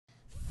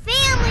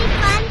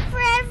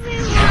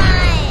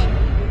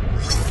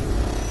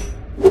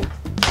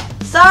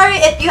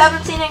if you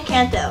haven't seen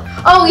Encanto.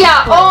 Oh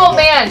yeah. Oh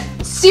man.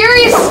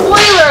 Serious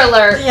spoiler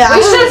alert. Yeah.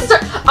 We should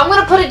start. I'm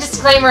gonna put a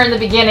disclaimer in the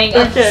beginning.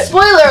 Okay.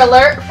 Spoiler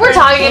alert. We're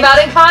talking about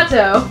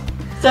Encanto.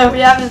 So if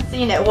you haven't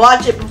seen it,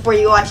 watch it before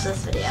you watch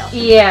this video.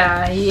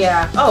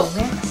 Yeah. Oh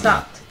man, it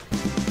stopped.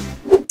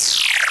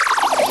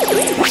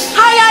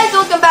 Hi guys,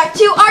 welcome back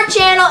to our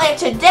channel, and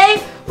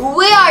today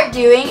we are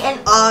doing an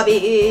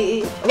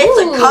obby. It's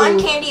a cotton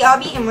candy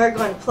obby, and we're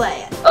going to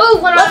play it. Oh,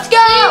 one of Let's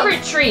our go!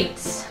 favorite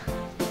treats.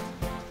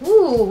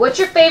 Ooh, what's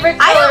your favorite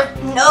color? I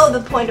don't know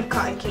the point of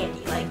cotton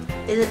candy. Like,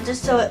 is it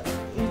just so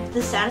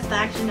the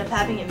satisfaction of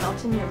having it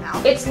melt in your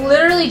mouth? It's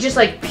literally just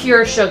like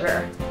pure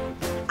sugar.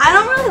 I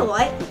don't really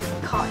like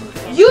cotton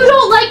candy. You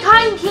don't like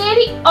cotton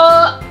candy?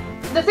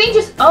 The thing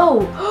just,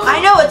 I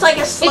know, it's like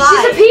a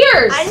slide. It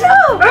disappears. I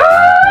know.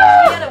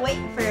 Ah! You gotta wait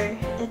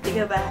for it to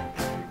go back.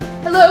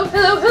 Hello.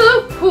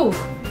 Whew.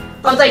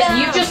 I was like,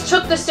 you just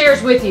took the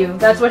stairs with you.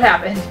 That's what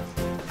happened.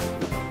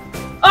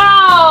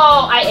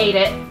 Oh, I ate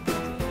it.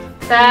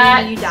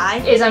 That you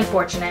died? is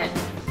unfortunate.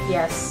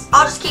 Yes.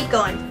 I'll just keep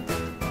going.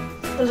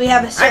 Because we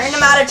have a certain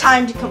amount of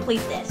time to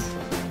complete this.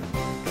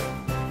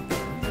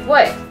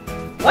 What?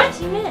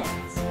 15 minutes.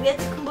 We have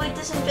to complete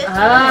this in 15 minutes.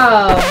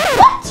 Oh.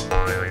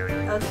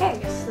 What?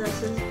 Okay, so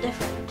this is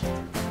different.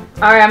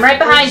 Alright, I'm right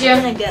behind you.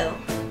 We're gonna go.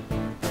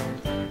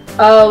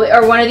 Oh,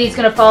 are one of these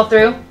gonna fall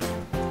through?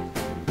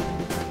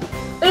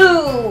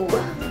 Ooh.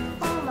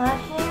 Oh, my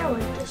hair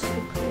went this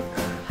way.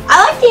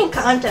 I like the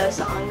Encanto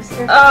songs.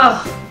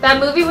 Oh, that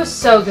movie was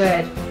so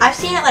good. I've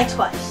seen it like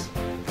twice.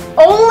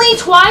 Only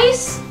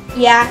twice?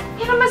 Yeah.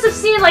 Man, I must have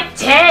seen it like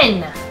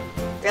 10.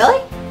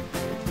 Really?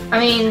 I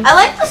mean, I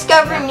like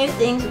discovering new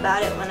things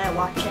about it when I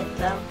watch it,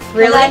 though.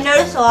 Really? I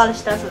noticed a lot of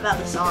stuff about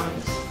the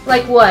songs.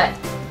 like what?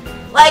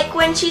 Like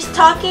when she's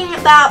talking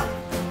about,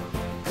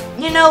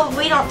 you know,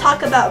 we don't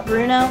talk about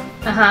Bruno.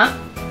 Uh-huh.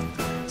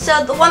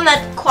 So the one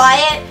that's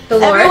quiet,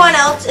 Dolores? everyone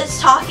else is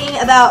talking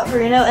about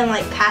Bruno in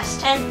like past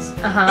tense.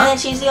 Uh-huh. And then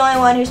she's the only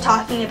one who's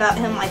talking about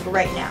him like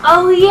right now.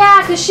 Oh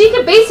yeah, because she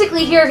could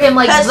basically hear him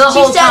like the whole time.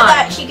 Because she said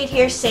that she could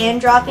hear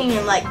sand dropping,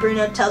 and like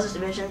Bruno tells his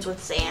visions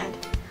with sand.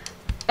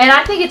 And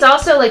I think it's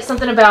also like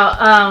something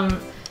about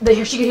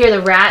she could hear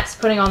the rats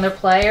putting on their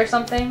play or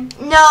something.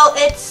 No,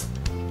 it's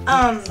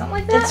something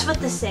like that. It's with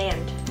the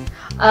sand.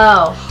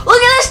 Oh.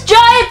 Look at this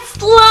giant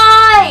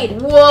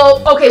slide! Whoa.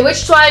 Okay, which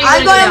slide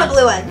are you I'm going gonna on do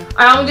the blue one. Alright,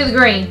 I'm gonna do the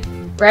green.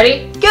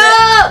 Ready?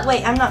 Go!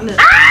 Wait, I'm not moving.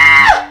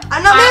 Ah!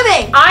 I'm not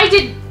moving. I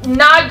did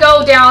not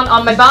go down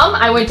on my bum.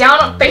 I went down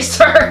on face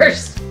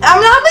first.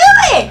 I'm not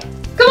moving.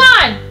 Come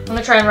on. I'm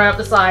gonna try and run up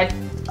the slide.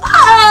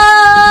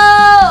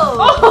 Oh!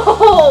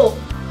 Oh.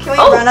 Can we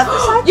run up the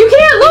side? You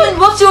can't look.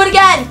 We'll do it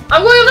again.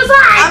 I'm going up the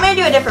slide. I'm gonna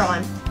do a different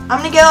one. I'm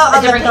gonna go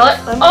on different the color?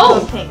 pink. I'm gonna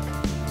go pink.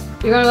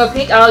 You're gonna go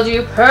pink. I'll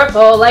do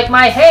purple like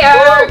my hair.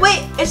 Oh,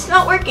 wait, it's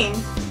not working.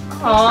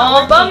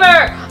 Oh,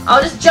 bummer.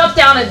 I'll just jump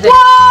down at this.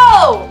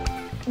 Whoa!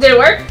 Did it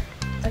work?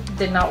 It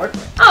did not work.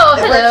 Oh,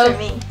 It hello. worked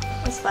for me.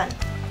 It's fun.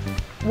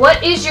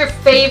 What is your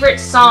favorite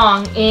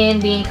song in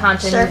the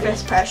Encanto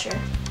Surface pressure.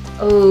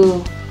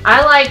 Ooh,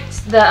 I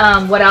liked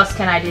the What Else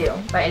Can I Do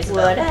by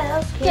Isabel. What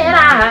else Can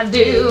I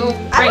do?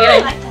 I Bring really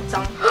it like that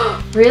song.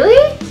 in.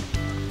 Really?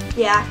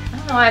 Yeah. I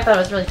don't know why I thought it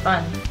was really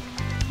fun.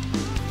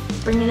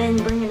 Bring it in,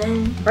 bring it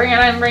in. Bring it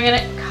in, bring it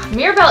in. God,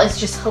 Mirabelle is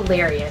just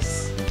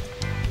hilarious.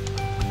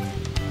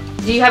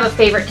 Do you have a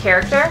favorite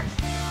character?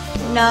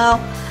 No.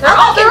 They're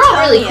all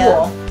really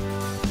cool.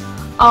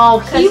 Oh,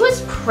 he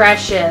was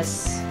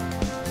precious.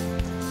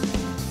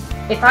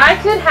 If I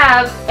could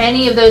have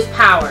any of those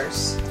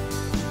powers,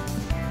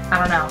 I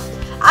don't know.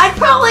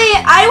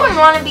 I wouldn't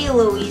want to be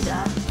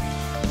Louisa.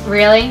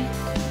 Really?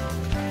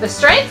 The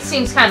strength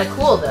seems kind of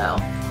cool though.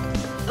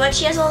 But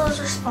she has all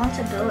those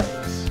responsibilities.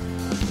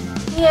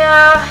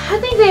 Yeah, I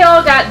think they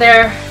all got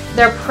their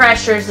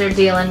pressures they're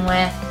dealing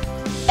with.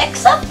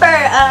 Except for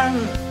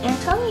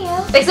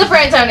Antonio. Except for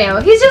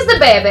Antonio. He's just a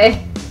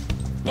baby.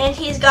 And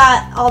he's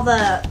got all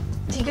the...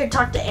 He could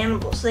talk to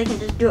animals, so they can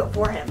just do it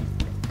for him.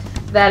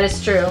 That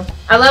is true.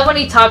 I love when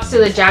he talks to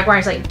the jaguar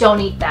and he's like, don't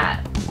eat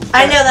that.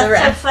 I know,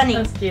 that's so funny.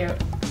 That's cute.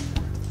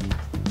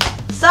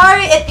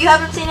 Sorry if you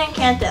haven't seen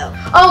Encanto.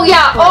 Oh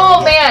yeah,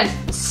 oh man.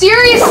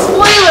 Serious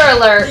spoiler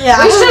alert.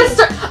 Yeah. We should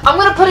start. I'm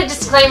gonna put a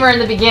disclaimer in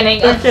the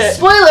beginning. Okay.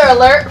 Spoiler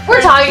alert, we're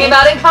talking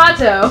about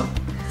Encanto.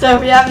 So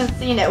if you haven't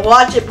seen it,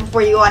 watch it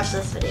before you watch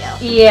this video.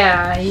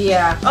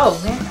 Yeah. Oh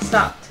man, it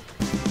stopped.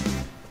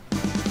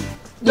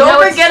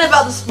 Don't forget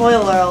about the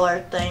spoiler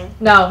alert thing.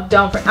 No,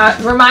 don't.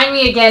 Remind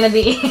me again at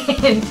the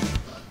end.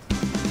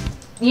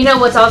 You know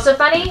what's also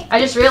funny? I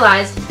just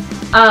realized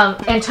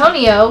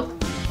Antonio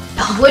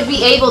would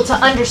be able to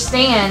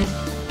understand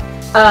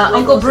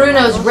Uncle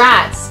Bruno's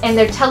rats and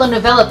their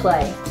telenovela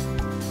play.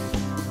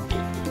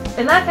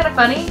 Isn't that kind of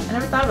funny? I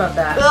never thought about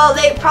that. Well,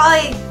 they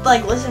probably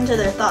like listen to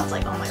their thoughts,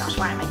 like, "Oh my gosh,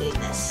 why am I doing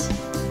this?"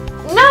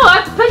 No,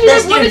 I bet you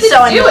This just wanted dude's to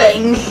so do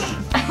annoying.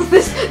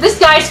 it. This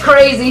guy's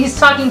crazy. He's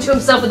talking to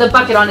himself with a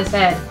bucket on his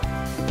head.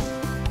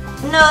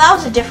 No, that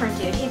was a different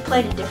dude. He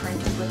played a different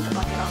dude with the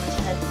bucket on his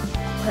head.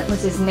 What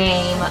was his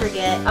name? I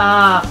forget.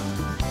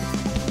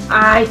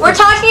 We're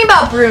talking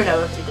about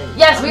Bruno, if you didn't.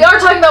 Yes, we are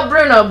talking about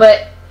Bruno,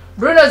 but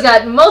Bruno's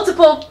got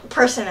multiple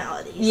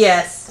personalities.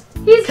 Yes.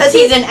 Because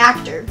he's an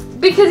actor.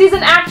 Because he's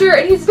an actor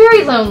and he's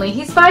very lonely.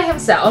 He's by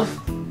himself.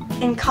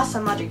 In Casa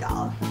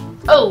Madrigal.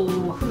 Oh,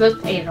 who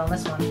ate it on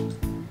this one?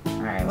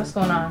 Alright, what's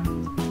going on?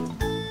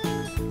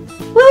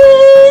 Woo!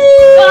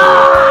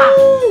 Ah!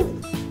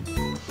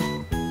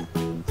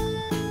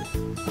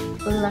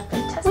 Like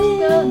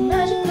fantastical,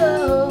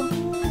 magical.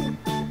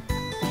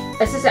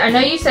 I know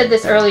you said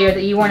this earlier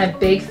that you weren't a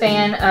big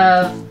fan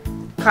of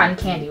cotton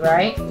candy,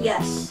 right?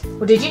 Yes.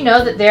 Well, did you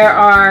know that there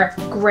are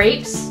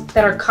grapes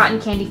that are cotton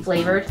candy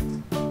flavored?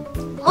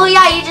 Well,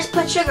 yeah, you just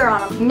put sugar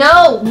on them.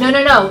 No.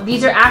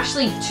 These are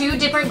actually 2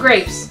 different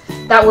grapes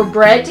that were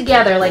bred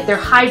together, like they're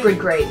hybrid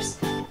grapes.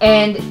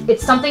 And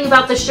it's something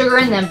about the sugar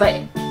in them,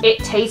 but it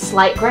tastes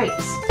like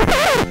grapes.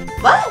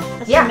 What?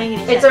 That doesn't make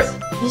any sense.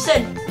 You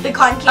said the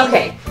cotton candy.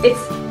 Okay,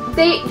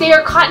 they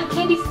are cotton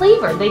candy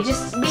flavored. They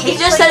just You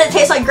just said it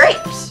tastes like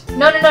grapes.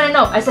 No.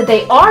 I said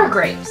they are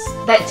grapes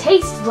that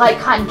taste like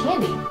cotton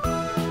candy.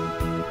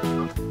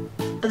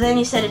 But then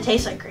you said it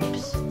tastes like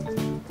grapes.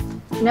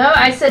 No,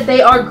 I said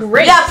they are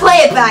grapes. Yeah,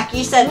 play it back.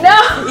 You said no.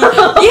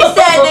 You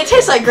said they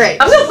taste like grapes.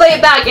 I'm gonna play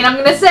it back and I'm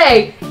gonna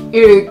say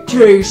it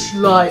tastes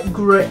like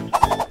grapes.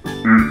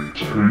 It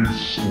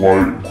tastes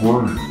like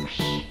grapes.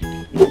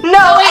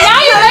 No, wait, now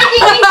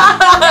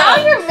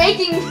you're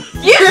making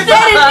You said it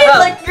tastes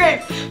like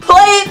grapes.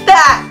 Play it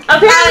back.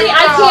 Apparently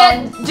I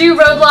can't do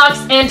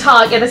Roblox and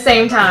talk at the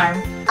same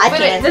time. I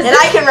can. And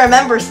I can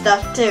remember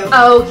stuff too.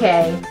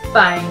 Okay,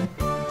 fine.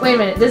 Wait a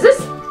minute. Does this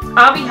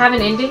Obby have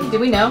an ending? Do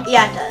we know?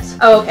 Yeah, it does.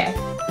 Oh, okay.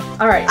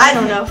 Alright. I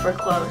don't know if we're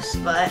close,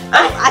 but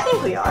I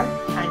think we are.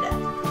 Kinda.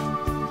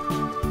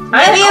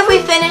 Maybe if we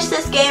finish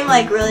this game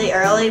like really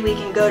early, we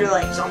can go to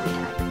like zombie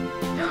tag.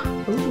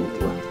 Ooh.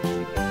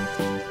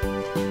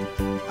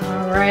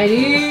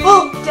 Alrighty.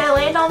 Oh, did I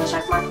land on the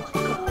check mark?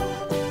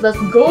 Let's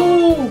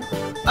go.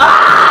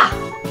 Ah!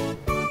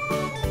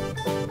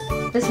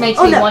 This makes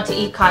me want to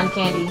eat cotton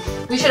candy.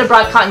 We should have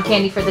brought cotton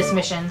candy for this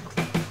mission.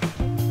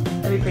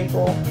 That'd be pretty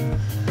cool.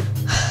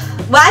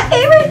 My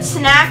favorite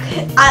snack.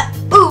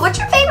 What's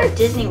your favorite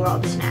Disney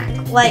World snack?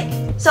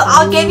 So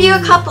I'll give you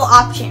a couple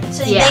options.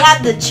 So they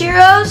have the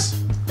churros.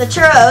 The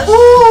churros.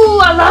 Ooh,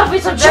 I love me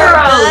some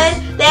churros. They're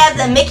good. They have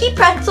the Mickey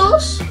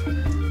pretzels.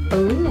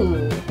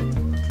 Ooh.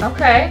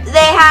 Okay.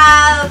 They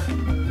have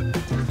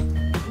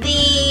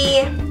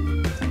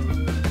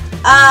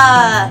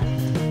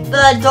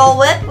the Dole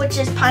Whip, which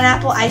is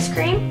pineapple ice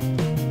cream.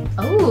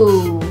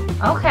 Ooh.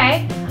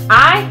 Okay.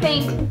 I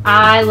think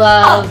I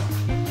love.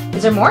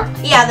 Is there more?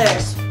 Yeah,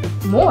 there's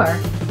more.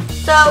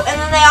 So, and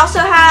then they also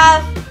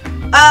have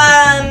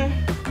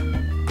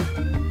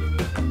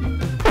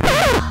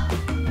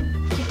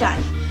keep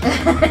dying.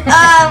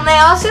 They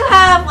also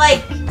have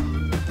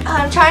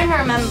I'm trying to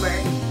remember.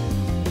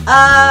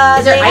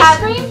 Is there ice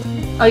cream?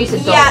 Oh, you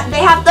said Dole. Yeah, they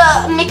have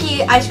the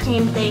Mickey ice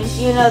cream thing.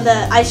 You know,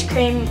 the ice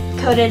cream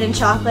coated in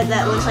chocolate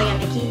that looks like a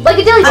Mickey. Like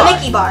a dilly bar. A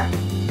Mickey bar.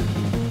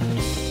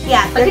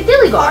 Yeah, like a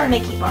dilly bar.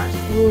 Mickey bars.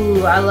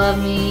 Ooh, I love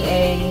me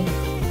a.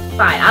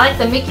 Fine, I like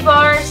the Mickey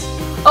bars.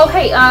 Oh,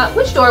 hey,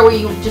 which door were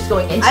you just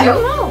going into? I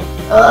don't know.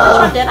 Which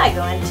one did I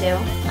go into?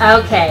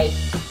 Okay.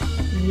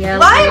 Yellow.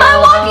 Why am I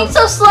walking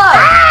so slow?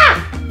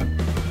 Ah!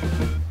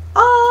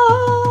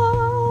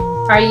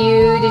 Oh.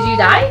 Did you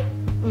die?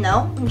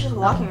 No, I'm just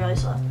walking really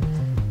slow.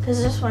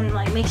 Because this one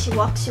makes you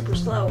walk super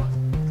slow.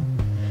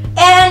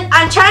 And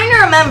I'm trying to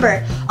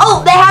remember.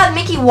 Oh, they have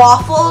Mickey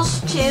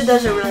waffles too.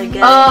 Those are really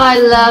good. Oh, I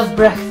love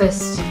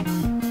breakfast.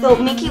 The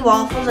Mickey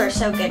waffles are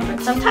so good, but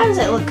sometimes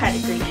they look kind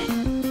of creepy.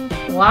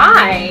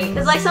 Why?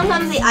 Because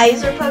sometimes the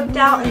eyes are poked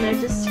out and they're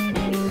just weird.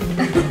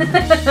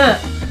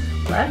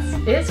 That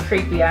is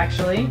creepy,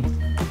 actually.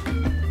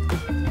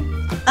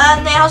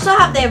 They also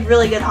have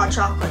really good hot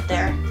chocolate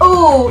there.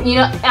 Oh,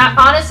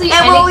 honestly,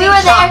 and when we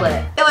were chocolate.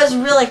 there, it was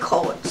really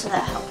cold, so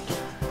that helped.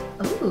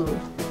 Ooh.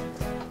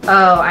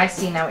 Oh, I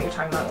see now what you're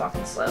talking about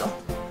walking slow.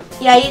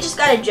 Yeah, you just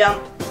gotta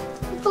jump.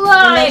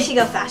 Fly. It makes you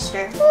go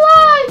faster.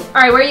 Fly. All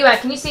right, where are you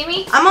at? Can you see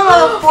me? I'm on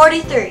level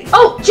 43.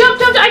 Oh,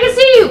 jump! I can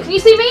see you. Can you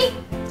see me?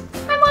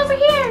 I'm over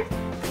here.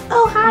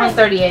 Oh, hi. I'm on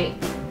 38.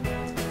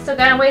 Still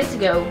got a ways to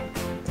go.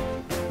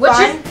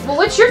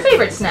 What's your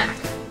favorite snack?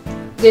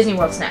 Disney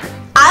World snack.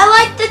 I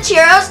like the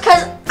churros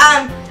because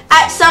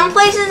at some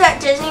places at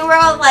Disney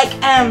World,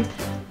 at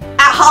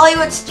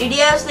Hollywood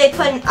Studios, they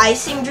put an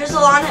icing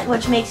drizzle on it,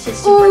 which makes it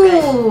super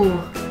good.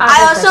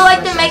 I also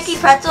like the Mickey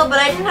pretzel, but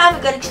I didn't have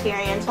a good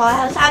experience while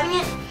I was having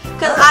it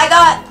because I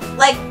got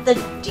the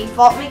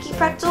default Mickey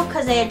pretzel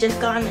because they had just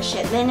gotten the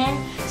shipment in,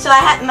 so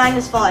mine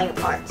was falling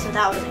apart, so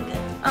that wasn't good.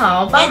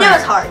 Oh, bummer. And it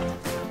was hard.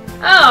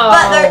 Oh.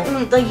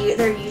 But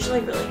they're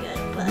usually really good.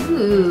 But.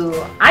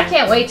 Ooh, I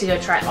can't wait to go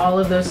try all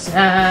of those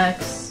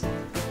snacks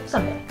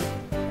someday.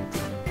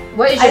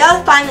 What is I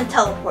gotta find the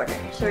teleporter,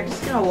 so we're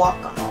just gonna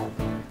walk on all of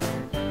them.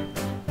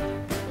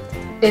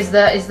 Is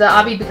the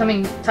obby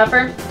becoming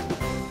tougher?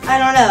 I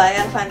don't know. I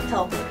gotta find the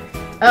teleporter.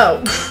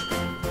 Oh.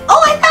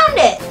 Oh, I found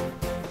it.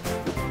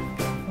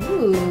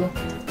 Ooh.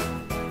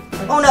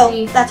 Oh no,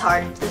 see. that's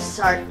hard. This is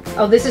hard.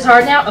 Oh, this is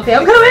hard now? Okay,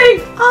 I'm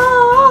coming!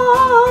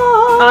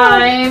 Oh.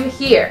 I'm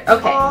here.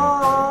 Okay.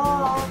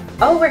 Oh.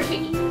 Oh, we're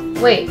here.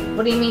 Wait,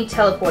 what do you mean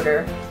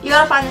teleporter? You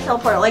gotta find the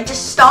teleporter. Like,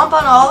 just stomp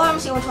on all of them,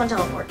 see which one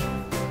teleports.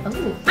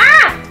 Oh.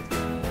 Ah!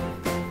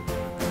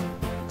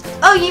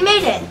 Oh, you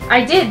made it.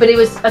 I did, but it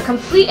was a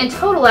complete and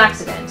total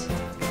accident.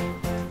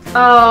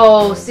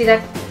 Oh, see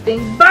that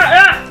thing?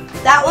 Ah!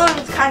 That one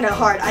was kind of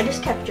hard. I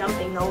just kept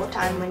jumping the whole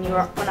time when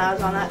I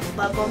was on that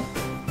level.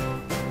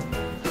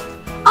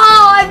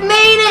 Oh, I've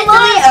made it to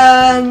the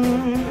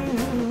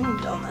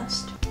end.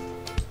 Almost.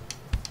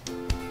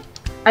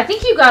 I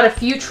think you got a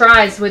few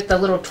tries with the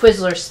little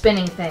Twizzler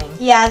spinning thing.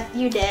 Yeah,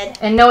 you did.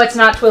 And no, it's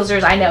not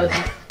Twizzlers. I know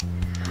that.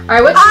 All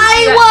right, what?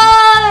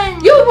 I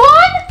won. You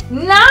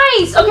won?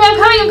 Nice. Okay,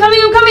 I'm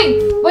coming.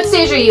 What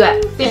stage are you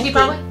at? 50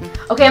 probably.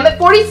 Okay, I'm at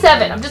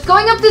 47. I'm just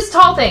going up this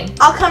tall thing.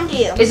 I'll come to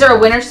you. Is there a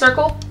winner's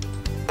circle?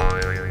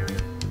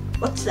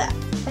 What's that?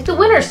 Like the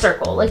winner's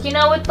circle. Like, you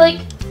know, it's like,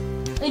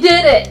 I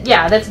did it.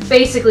 Yeah, that's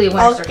basically a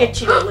winner's I'll circle.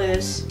 get you to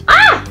lose.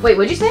 Ah! Wait,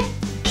 what'd you say?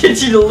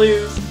 Get you to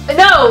lose.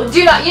 No,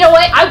 do not. You know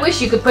what? I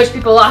wish you could push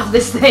people off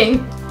this thing.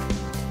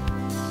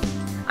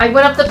 I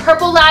went up the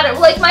purple ladder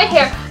like my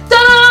hair.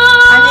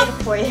 Ta-da! I made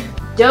it for you.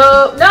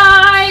 Dope.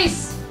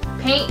 Nice.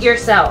 Paint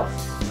yourself.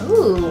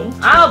 Ooh,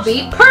 I'll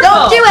be purple.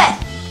 Don't do it.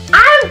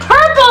 I'm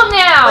purple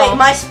now. Wait,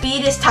 my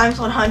speed is times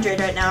 100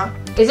 right now.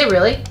 Is it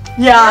really?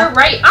 Yeah. You're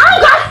right. Oh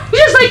god! You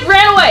just like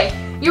ran away.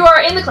 You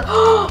are in the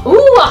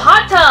ooh, a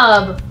hot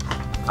tub.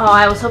 Oh,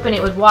 I was hoping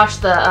it would wash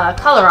the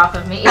color off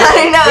of me.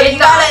 I know. Did You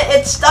not. got it.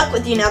 It's stuck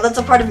with you now. That's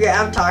a part of your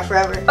avatar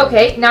forever.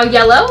 Okay, now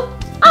yellow.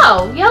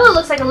 Oh, yellow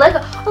looks like a Lego.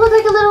 I look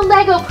like a little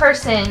Lego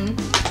person.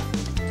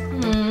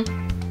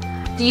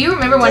 Do you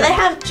remember when Do they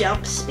have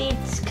jump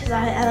speeds? Because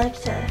I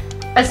like to.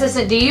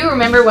 Assistant, do you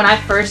remember when I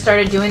first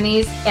started doing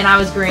these and I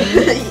was green?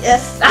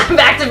 Yes. I'm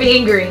back to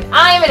being green.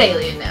 I'm an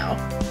alien now.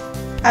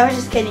 I was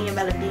just kidding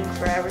about it being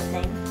forever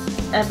thing.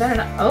 I better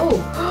not. Oh,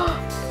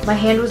 my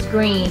hand was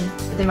green,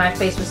 but then my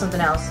face was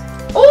something else.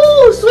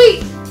 Oh,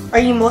 sweet. Are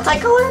you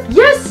multicolored?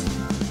 Yes.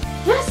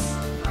 Yes.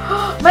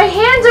 My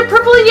hands are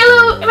purple and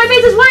yellow, and my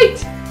face is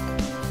white.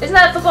 Isn't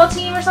that a football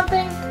team or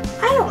something?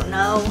 I don't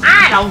know.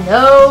 I don't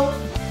know.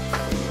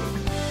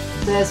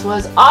 This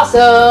was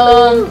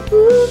awesome.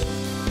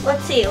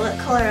 Let's see. What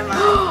color am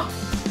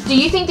I? Do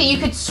you think that you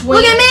could swing?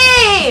 Look at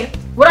me!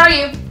 What are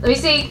you? Let me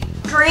see.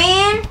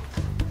 Green,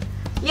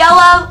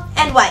 yellow,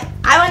 and white.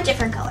 I want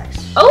different colors.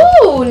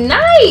 Oh,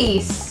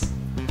 nice.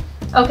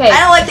 Okay. I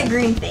don't like the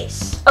green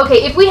face.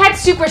 Okay, if we had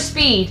super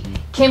speed,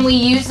 can we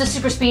use the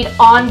super speed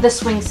on the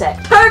swing set?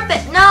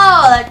 Perfect.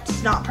 No,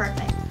 that's not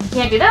perfect. You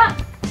can't do that?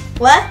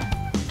 What?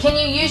 Can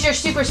you use your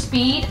super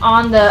speed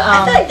on the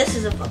I feel like this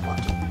is a football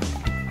team.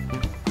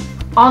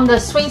 on the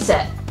swing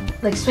set?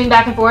 Like swing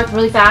back and forth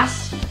really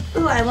fast?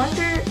 Ooh, I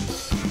wonder.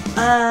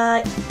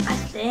 I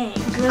think.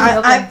 Really?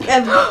 I've Okay.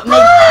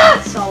 made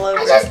paths all over.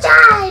 I just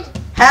died.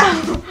 How?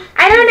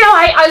 I don't know.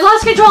 I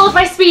lost control of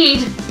my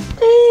speed.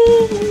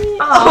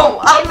 Oh,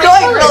 I'm my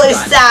going color's really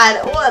gone.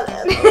 sad.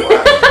 Whatever.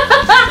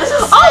 This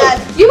is Oh,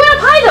 sad. you went up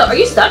high though. Are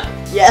you stuck?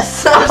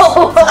 Yes.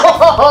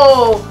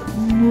 Oh.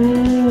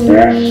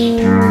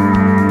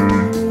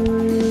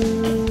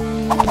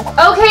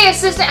 Okay,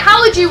 assistant.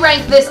 How would you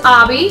rank this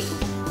obby?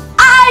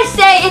 I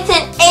say it's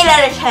an 8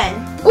 out of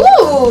 10.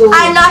 Ooh.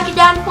 I knock it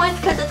down points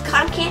because it's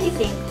cotton candy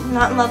themed. I'm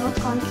not in love with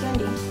cotton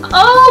candy.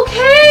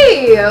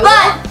 Okay.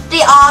 But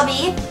the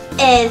obby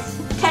is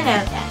 10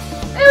 out of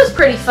 10. It was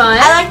pretty fun.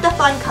 I like the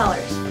fun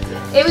colors.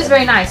 It was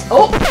very nice.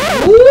 Oh.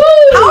 How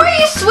Woo. are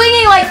you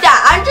swinging like that?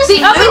 I'm just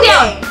See, up and moving.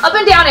 down. Up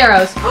and down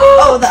arrows.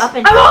 Oh, the up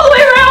and I'm down. all the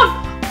way around.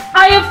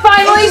 I have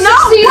finally It's not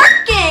succeeded.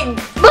 working.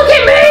 Look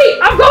at me.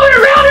 I'm going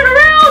around and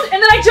around. And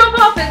then I jump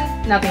off and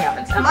nothing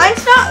happens. Okay.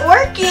 Mine's not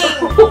working.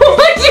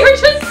 You were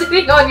just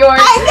sitting on yours.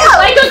 I know.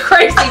 Like a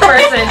crazy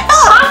person.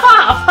 Hop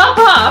off. Hop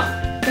off.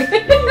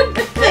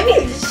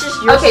 Maybe it's just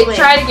your Okay, swing.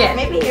 try it again.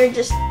 Maybe your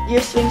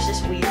swing's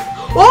just weird.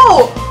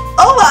 Whoa!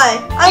 Oh my!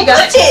 I'm You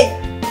got it?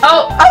 glitching!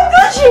 Oh. I'm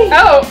glitching!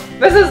 Oh.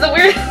 This is the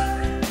weird.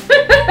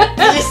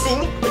 Did you see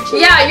me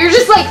glitching? Yeah, you're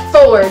just like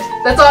forward.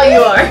 That's all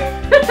you are.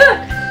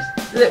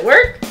 Did it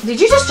work? Did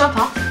you just jump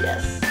off?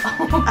 Yes.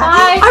 Oh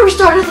my. I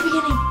restarted at the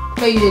beginning.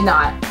 No, you did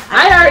not.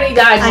 I already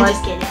died I'm once.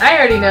 just kidding. I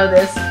already know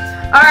this.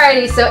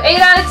 Alrighty, so 8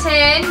 out of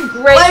 10.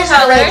 Great What is your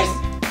colors. rating?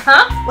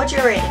 Huh? What's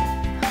your rating?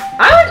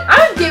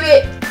 I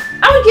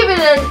would give it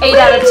an 8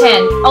 out of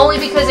 10. Only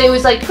because it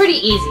was like pretty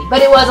easy,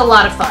 but it was a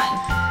lot of fun.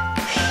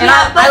 And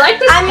Yeah, I but, like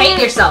this I paint mean,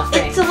 yourself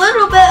thing. It's a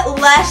little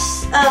bit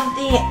less of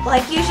the,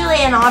 like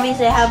usually in obbies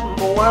they have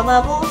more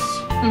levels.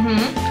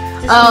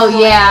 This Oh is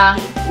more yeah.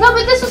 No,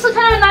 but this was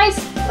kind of a nice.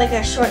 like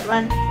a short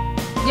run.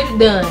 Get it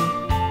done.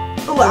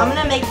 Oh, I'm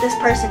gonna make this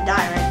person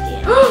die right at the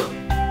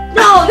end.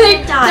 No, they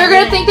didn't die. They're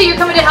gonna think that you're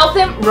coming to help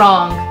them.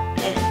 Wrong.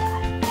 They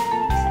didn't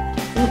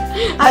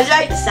die. I was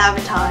trying to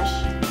sabotage.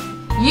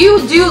 You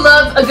do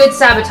love a good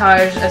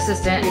sabotage,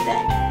 assistant.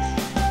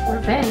 Revenge.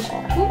 Revenge.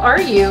 Who are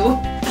you?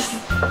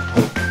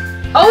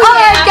 Oh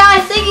Alright yeah.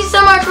 guys, thank you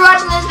so much for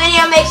watching this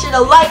video. Make sure to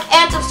like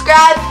and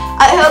subscribe.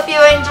 I hope you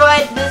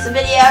enjoyed this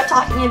video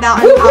talking about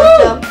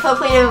Encanto.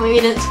 Hopefully we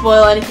didn't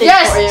spoil anything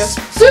for you. Yes,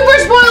 super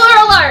spoiler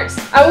alerts.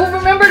 I will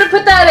remember to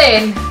put that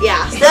in.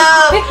 Yeah, so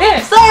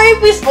sorry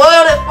if we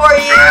spoiled it for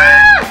you.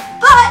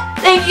 But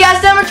thank you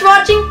guys so much for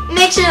watching.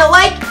 Make sure to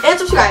like,